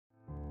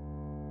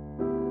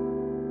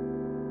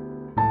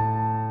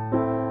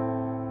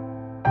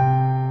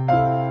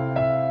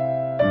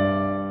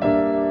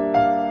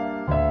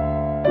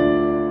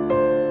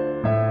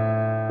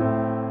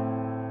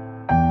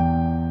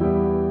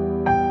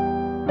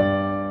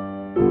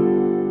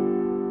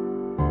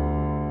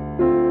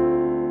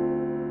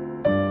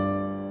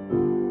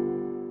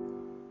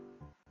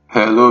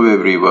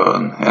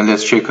everyone, and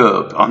let's check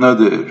out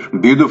another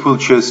beautiful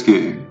chess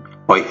game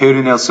by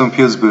Harry Nelson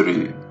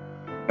Pillsbury.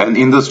 And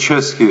in this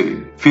chess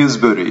game,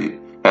 Pillsbury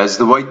has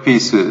the white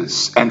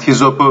pieces and his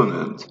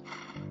opponent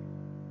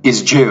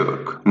is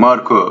Georg,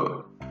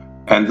 Marco.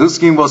 And this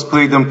game was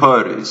played in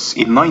Paris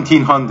in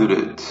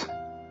 1900.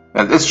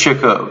 And let's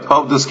check out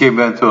how this game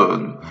went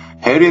on.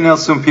 Harry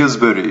Nelson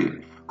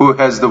Pillsbury, who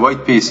has the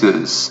white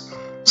pieces,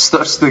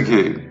 starts the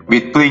game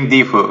with playing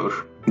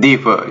d4,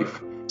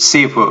 d5,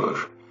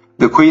 c4,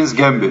 the Queen's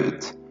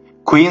Gambit.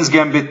 Queen's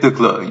Gambit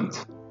declined.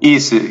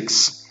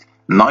 e6,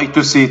 knight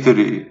to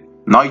c3,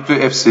 knight to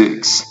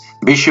f6,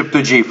 bishop to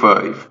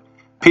g5,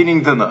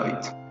 pinning the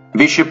knight,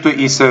 bishop to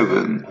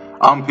e7,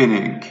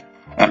 unpinning,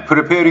 and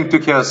preparing to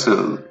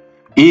castle,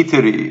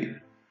 e3,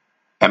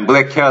 and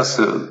black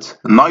castled,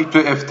 knight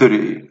to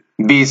f3,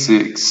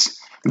 b6,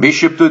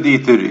 bishop to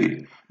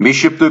d3,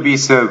 bishop to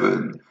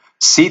b7,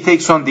 c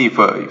takes on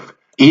d5,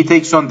 e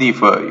takes on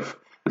d5,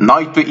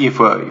 knight to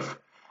e5,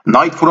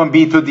 knight from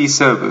b to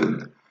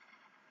d7,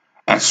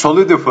 and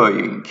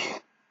solidifying,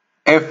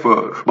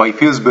 f4 by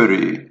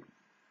Pillsbury,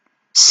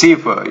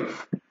 c5,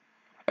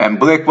 and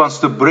black wants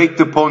to break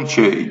the pawn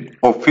chain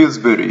of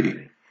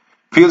Pillsbury.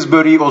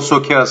 Pillsbury also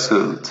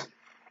castled,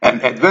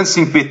 and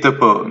advancing with the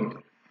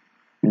pawn,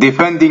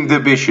 defending the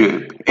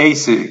bishop,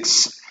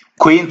 a6,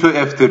 queen to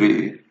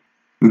f3,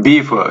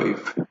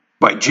 b5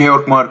 by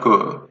Georg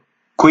Marco,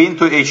 queen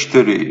to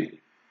h3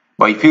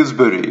 by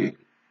Pillsbury,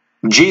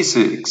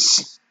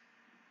 g6,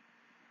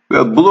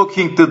 well,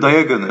 blocking the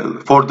diagonal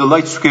for the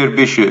light square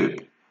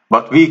bishop,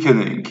 but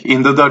weakening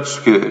in the dark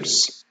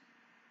squares.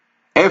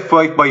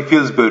 f5 by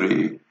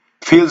Pillsbury.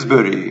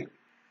 Pillsbury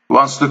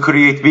wants to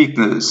create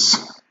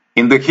weakness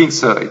in the king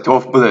side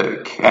of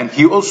black, and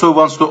he also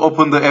wants to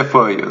open the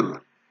f-file.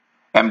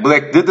 And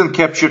black didn't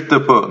capture the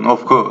pawn,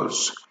 of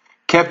course.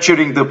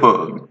 Capturing the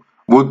pawn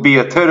would be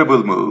a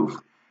terrible move.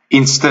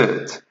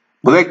 Instead,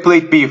 black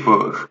played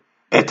b4,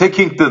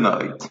 attacking the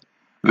knight.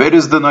 Where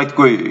is the knight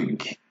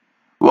going?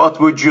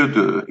 What would you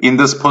do in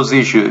this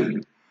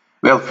position?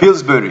 Well,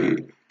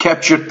 Pillsbury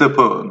captured the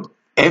pawn,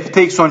 f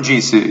takes on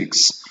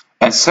g6,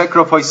 and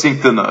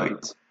sacrificing the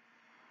knight.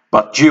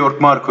 But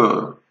Georg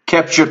Marco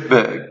captured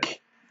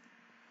back.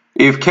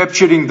 If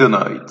capturing the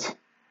knight,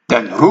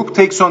 then rook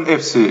takes on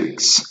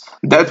f6.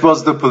 That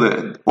was the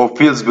plan of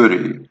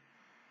Pillsbury.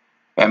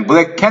 And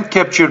black can't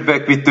capture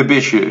back with the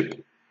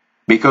bishop,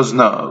 because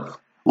now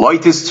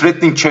white is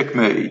threatening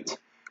checkmate.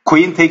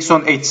 Queen takes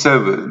on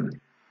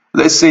h7.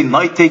 Let's say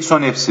knight takes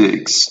on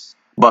f6,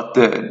 but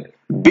then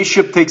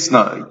bishop takes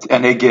knight,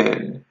 and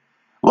again,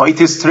 white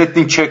is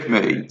threatening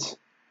checkmate.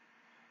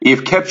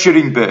 If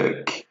capturing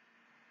back,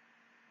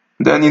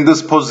 then in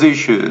this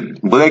position,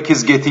 black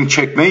is getting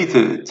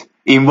checkmated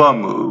in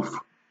one move.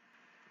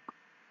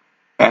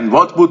 And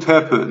what would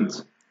happen?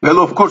 Well,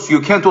 of course,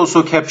 you can't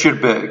also capture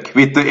back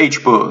with the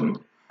h-pawn,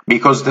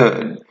 because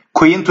then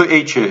queen to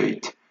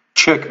h8,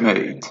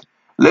 checkmate.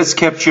 Let's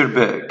capture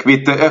back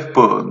with the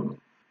f-pawn.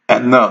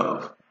 And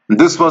now,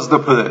 this was the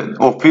plan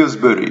of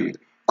Pillsbury.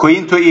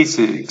 Queen to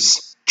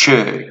e6,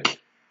 check.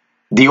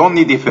 The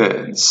only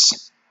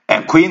defense.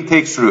 And queen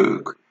takes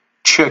rook,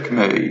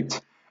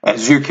 checkmate.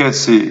 As you can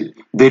see,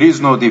 there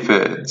is no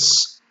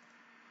defense.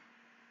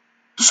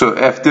 So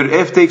after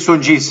f takes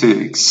on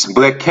g6,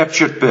 black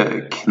captured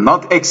back,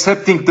 not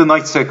accepting the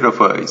knight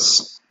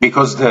sacrifice,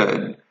 because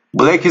then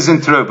black is in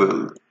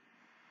trouble.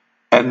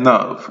 And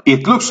now,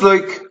 it looks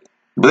like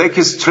black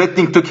is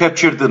threatening to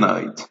capture the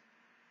knight.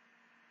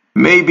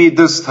 Maybe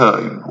this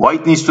time,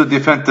 white needs to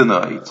defend the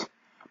knight,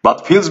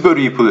 but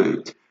Pillsbury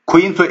played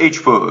queen to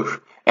h4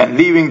 and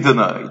leaving the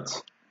knight.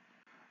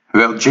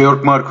 Well,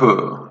 Georg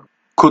Marco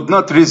could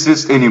not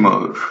resist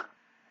anymore,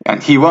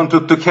 and he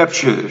wanted to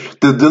capture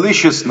the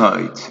delicious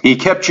knight. He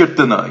captured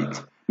the knight,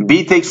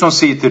 b takes on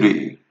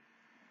c3,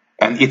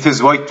 and it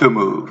is white to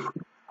move.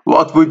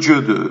 What would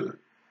you do?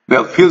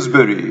 Well,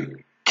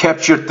 Pillsbury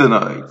captured the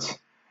knight,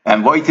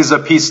 and white is a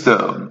piece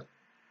down.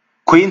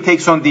 Queen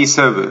takes on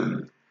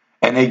d7.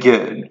 And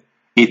again,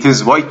 it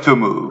is white to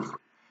move.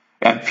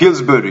 And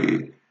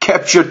Pillsbury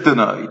captured the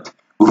knight.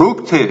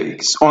 Rook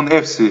takes on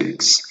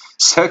f6,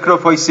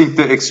 sacrificing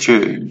the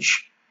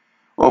exchange.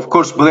 Of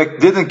course, black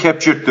didn't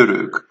capture the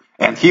rook,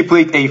 and he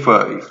played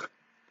a5.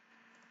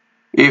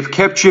 If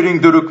capturing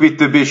the rook with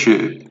the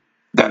bishop,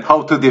 then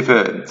how to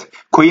defend?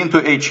 Queen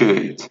to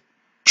h8,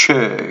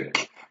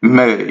 check,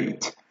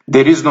 mate.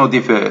 There is no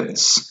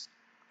defense.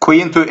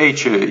 Queen to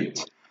h8,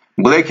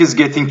 black is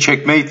getting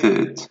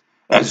checkmated.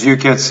 As you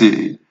can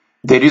see,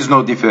 there is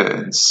no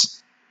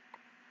defense.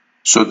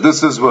 So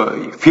this is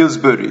why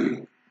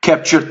Pillsbury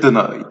captured the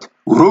knight.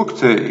 Rook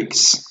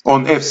takes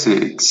on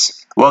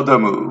f6. What a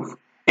move.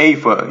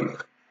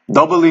 a5.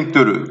 Doubling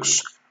the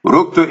rooks.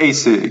 Rook to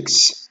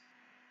a6.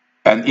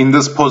 And in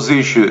this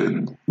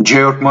position,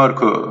 Georg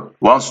Marco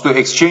wants to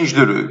exchange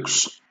the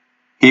rooks.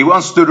 He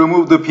wants to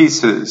remove the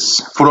pieces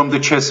from the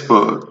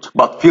chessboard,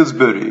 but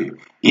Pillsbury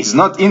is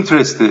not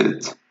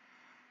interested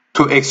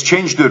to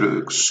exchange the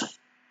rooks.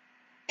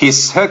 He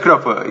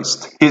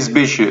sacrificed his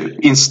bishop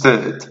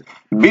instead,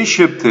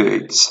 Bishop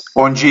takes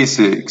on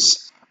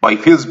g6 by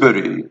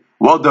Pillsbury.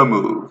 What a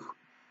move!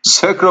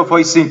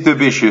 Sacrificing the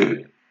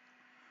bishop.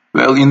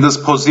 Well, in this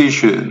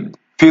position,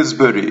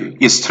 Pillsbury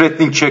is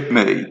threatening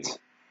checkmate.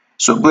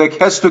 So black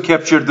has to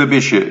capture the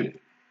bishop.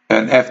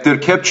 And after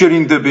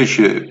capturing the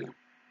bishop,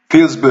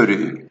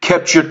 Pillsbury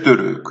captured the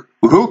rook.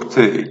 Rook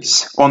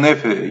takes on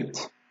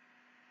f8.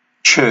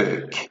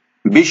 Check.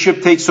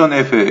 Bishop takes on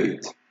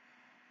f8.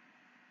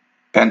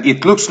 And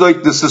it looks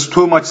like this is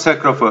too much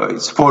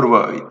sacrifice for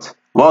white.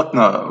 What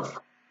now?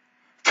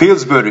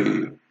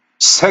 Pillsbury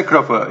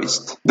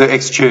sacrificed the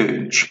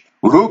exchange.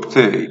 Rook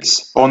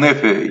takes on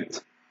f8.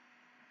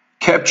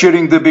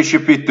 Capturing the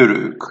bishop with the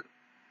rook.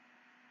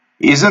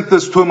 Isn't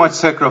this too much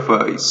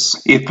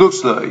sacrifice? It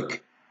looks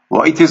like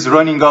white is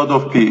running out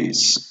of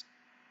piece.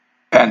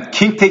 And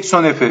king takes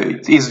on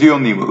f8 is the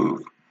only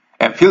move.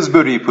 And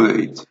Pillsbury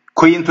played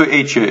queen to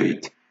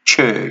h8,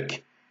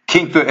 check,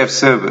 king to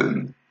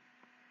f7.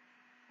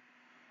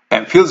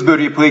 And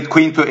Pillsbury played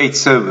queen to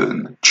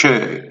h7,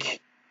 check.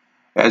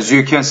 As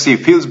you can see,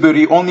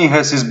 Pillsbury only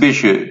has his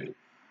bishop,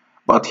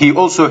 but he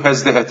also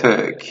has the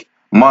attack.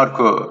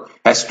 Marco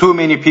has too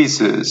many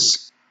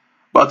pieces,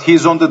 but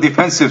he's on the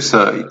defensive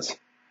side.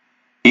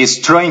 He's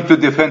trying to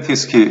defend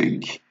his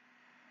king.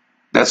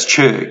 That's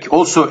check,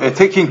 also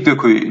attacking the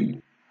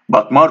queen,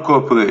 but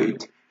Marco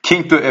played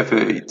king to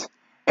f8,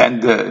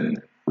 and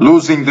then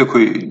losing the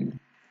queen.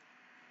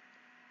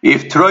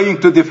 If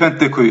trying to defend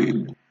the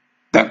queen,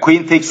 then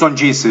queen takes on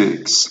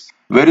g6.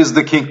 Where is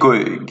the king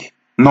going?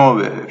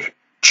 Nowhere.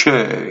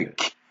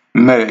 Check.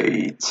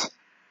 Mate.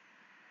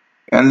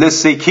 And let's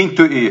say king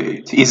to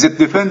e8. Is it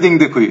defending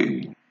the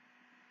queen?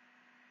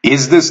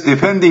 Is this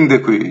defending the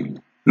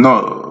queen?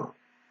 No.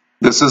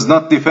 This is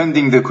not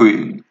defending the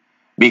queen.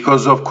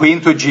 Because of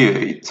queen to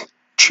g8.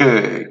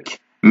 Check.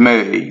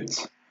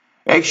 Mate.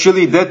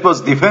 Actually, that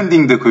was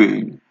defending the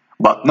queen,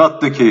 but not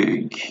the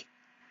king.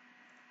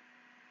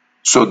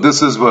 So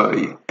this is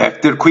why,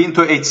 after queen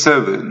to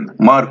h7,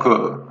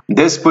 Marco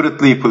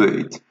desperately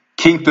played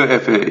king to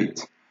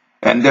f8,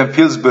 and then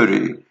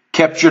Pillsbury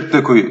captured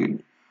the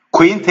queen.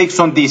 Queen takes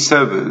on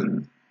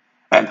d7,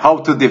 and how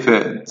to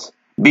defend?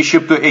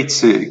 Bishop to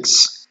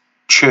h6,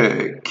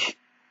 check,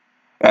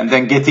 and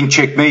then getting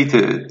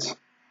checkmated.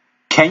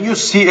 Can you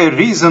see a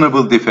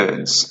reasonable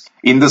defense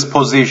in this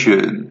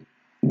position?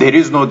 There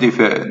is no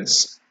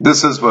defense.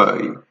 This is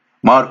why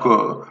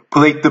Marco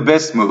played the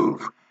best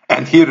move,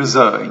 and he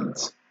resigned.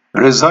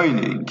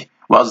 Resigning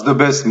was the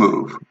best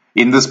move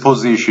in this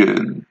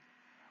position.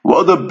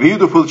 What a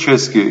beautiful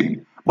chess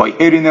game by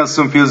Harry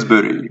Nelson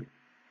Pillsbury.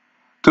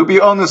 To be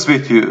honest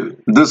with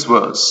you, this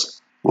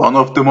was one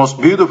of the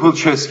most beautiful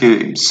chess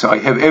games I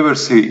have ever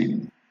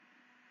seen.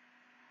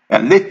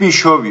 And let me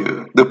show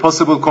you the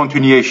possible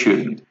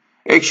continuation.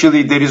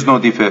 Actually, there is no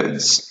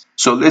defense.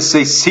 So let's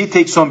say c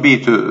takes on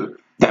b2,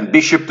 then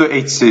bishop to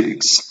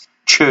h6,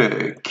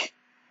 check.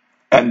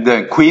 And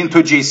then queen to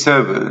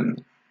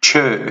g7,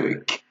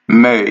 check,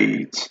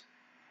 mate.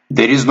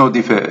 There is no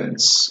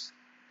defense.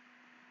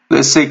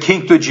 Let's say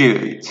king to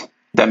g8,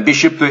 then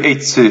bishop to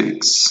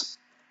h6.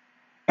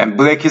 And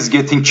black is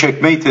getting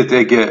checkmated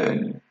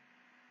again.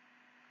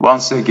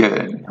 Once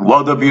again,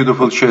 what a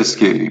beautiful chess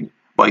game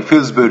by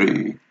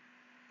Pillsbury.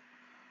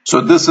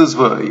 So this is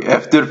why,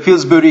 after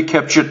Pillsbury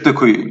captured the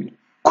queen,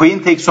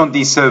 queen takes on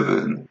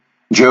d7,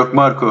 Georg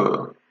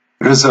Marco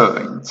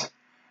resigned.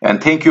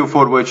 And thank you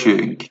for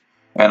watching.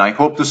 And I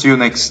hope to see you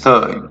next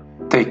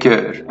time. Take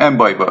care and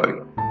bye bye.